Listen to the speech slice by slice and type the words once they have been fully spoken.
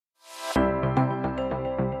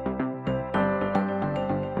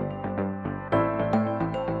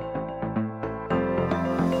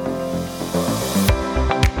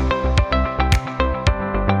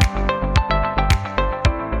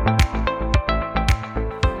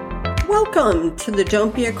Welcome to the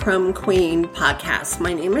Dontbeacrumbqueen podcast.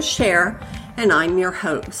 My name is Sher, and I'm your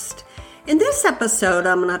host. In this episode,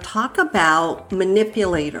 I'm going to talk about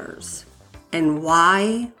manipulators and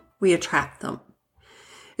why we attract them.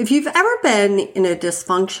 If you've ever been in a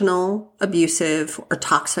dysfunctional, abusive, or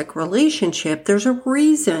toxic relationship, there's a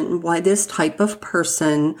reason why this type of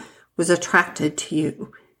person was attracted to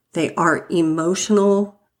you. They are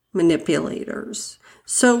emotional manipulators.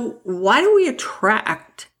 So why do we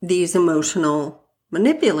attract these emotional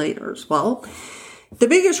manipulators? Well, the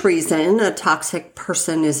biggest reason a toxic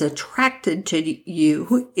person is attracted to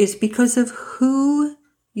you is because of who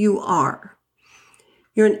you are.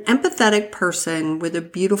 You're an empathetic person with a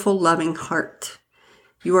beautiful, loving heart.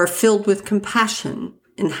 You are filled with compassion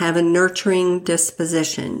and have a nurturing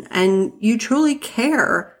disposition, and you truly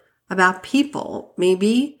care about people,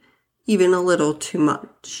 maybe even a little too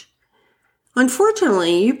much.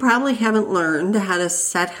 Unfortunately, you probably haven't learned how to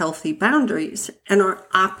set healthy boundaries and are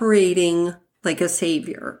operating like a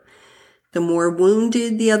savior. The more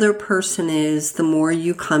wounded the other person is, the more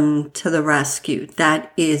you come to the rescue.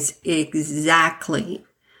 That is exactly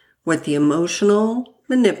what the emotional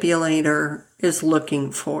manipulator is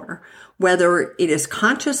looking for. Whether it is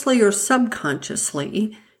consciously or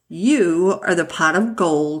subconsciously, you are the pot of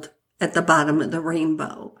gold at the bottom of the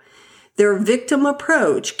rainbow. Their victim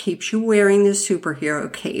approach keeps you wearing the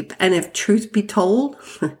superhero cape, and if truth be told,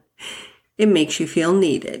 it makes you feel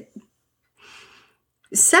needed.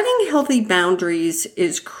 Setting healthy boundaries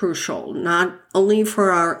is crucial, not only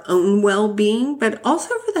for our own well-being, but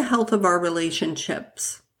also for the health of our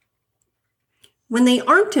relationships. When they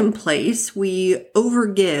aren't in place, we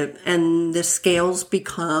overgive and the scales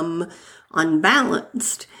become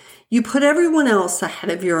unbalanced. You put everyone else ahead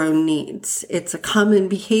of your own needs. It's a common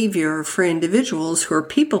behavior for individuals who are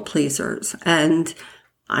people pleasers, and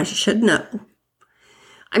I should know.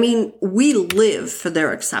 We live for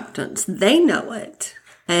their acceptance. They know it,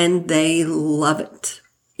 and they love it.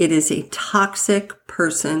 It is a toxic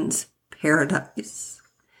person's paradise.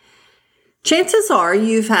 Chances are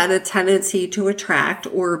you've had a tendency to attract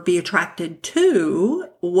or be attracted to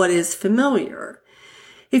what is familiar.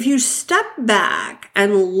 If you step back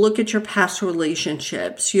and look at your past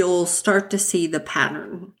relationships, you'll start to see the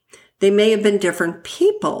pattern. They may have been different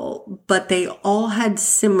people, but they all had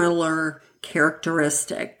similar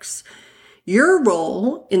characteristics. Your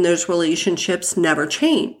role in those relationships never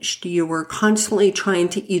changed. You were constantly trying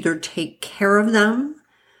to either take care of them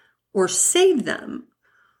or save them,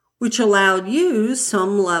 which allowed you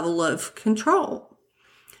some level of control.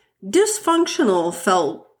 Dysfunctional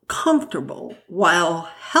felt comfortable, while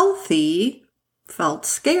healthy felt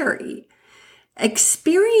scary.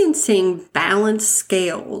 Experiencing balanced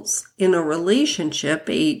scales in a relationship,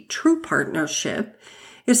 a true partnership,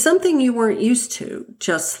 is something you weren't used to,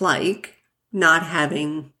 just like not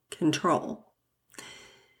having control.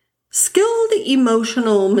 Skilled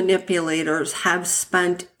emotional manipulators have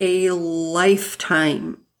spent a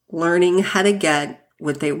lifetime learning how to get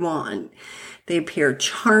what they want. They appear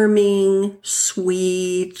charming,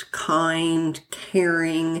 sweet, kind,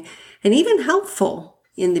 caring, and even helpful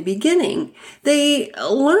in the beginning. They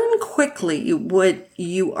learn quickly what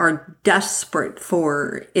you are desperate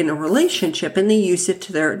for in a relationship, and they use it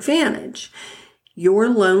to their advantage. Your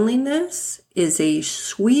loneliness is a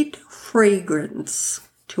sweet fragrance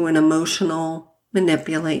to an emotional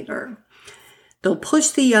manipulator. They'll push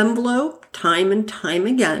the envelope time and time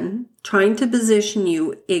again, trying to position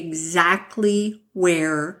you exactly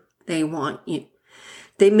where they want you.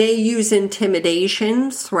 They may use intimidation,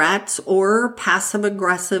 threats, or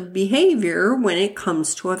passive-aggressive behavior when it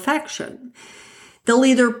comes to affection. They'll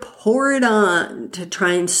either pour it on to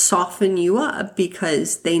try and soften you up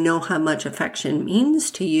because they know how much affection means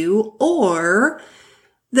to you, or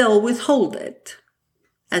they'll withhold it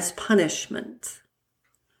as punishment.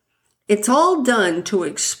 It's all done to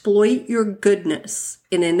exploit your goodness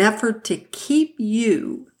in an effort to keep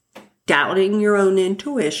you doubting your own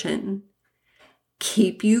intuition,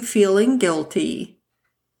 keep you feeling guilty,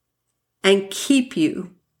 and keep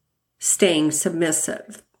you staying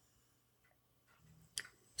submissive.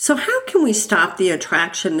 So how can we stop the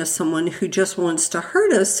attraction to someone who just wants to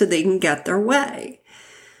hurt us so they can get their way?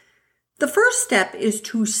 The first step is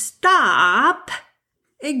to stop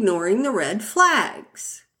ignoring the red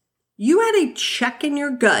flags. You had a check in your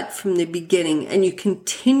gut from the beginning, and you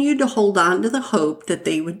continued to hold on to the hope that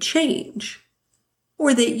they would change,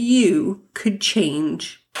 or that you could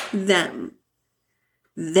change them.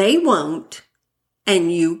 They won't,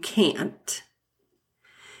 and you can't.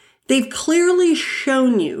 They've clearly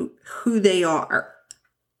shown you who they are.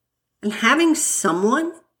 And having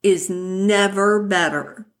someone is never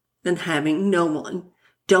better than having no one.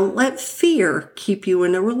 Don't let fear keep you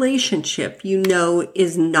in a relationship you know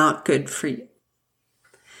is not good for you.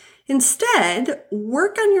 Instead,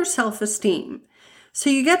 work on your self-esteem so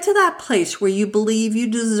you get to that place where you believe you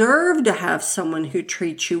deserve to have someone who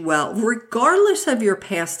treats you well, regardless of your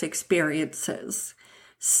past experiences.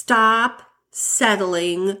 Stop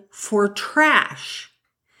settling for trash.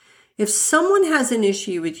 If someone has an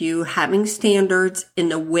issue with you having standards in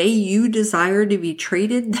the way you desire to be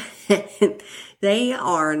treated, then they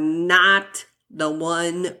are not the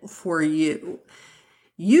one for you.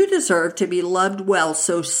 You deserve to be loved well,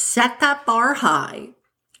 so set that bar high,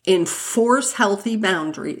 enforce healthy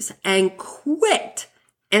boundaries, and quit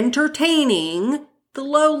entertaining the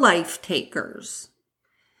low-life takers.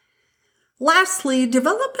 Lastly,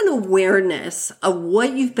 develop an awareness of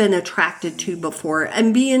what you've been attracted to before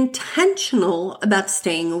and be intentional about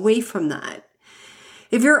staying away from that.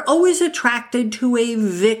 If you're always attracted to a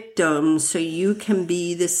victim so you can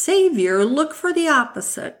be the savior, look for the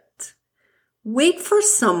opposite. Wait for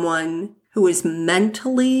someone who is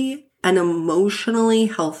mentally and emotionally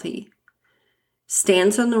healthy,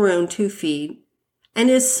 stands on their own 2 feet, and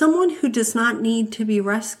is someone who does not need to be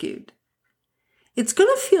rescued. It's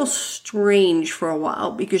going to feel strange for a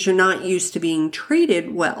while because you're not used to being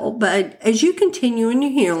treated well, but as you continue in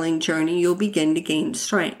your healing journey, you'll begin to gain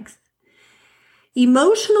strength.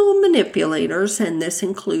 Emotional manipulators, and this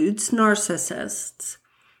includes narcissists,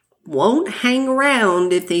 won't hang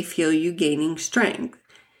around if they feel you gaining strength.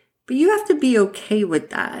 But you have to be okay with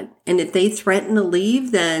that. And if they threaten to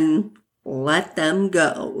leave, then let them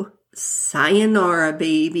go. Sayonara,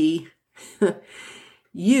 baby.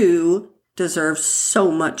 You deserve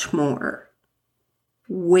so much more.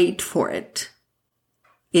 Wait for it.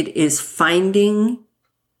 It is finding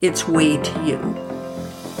its way to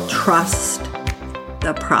you. Trust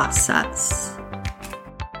the process.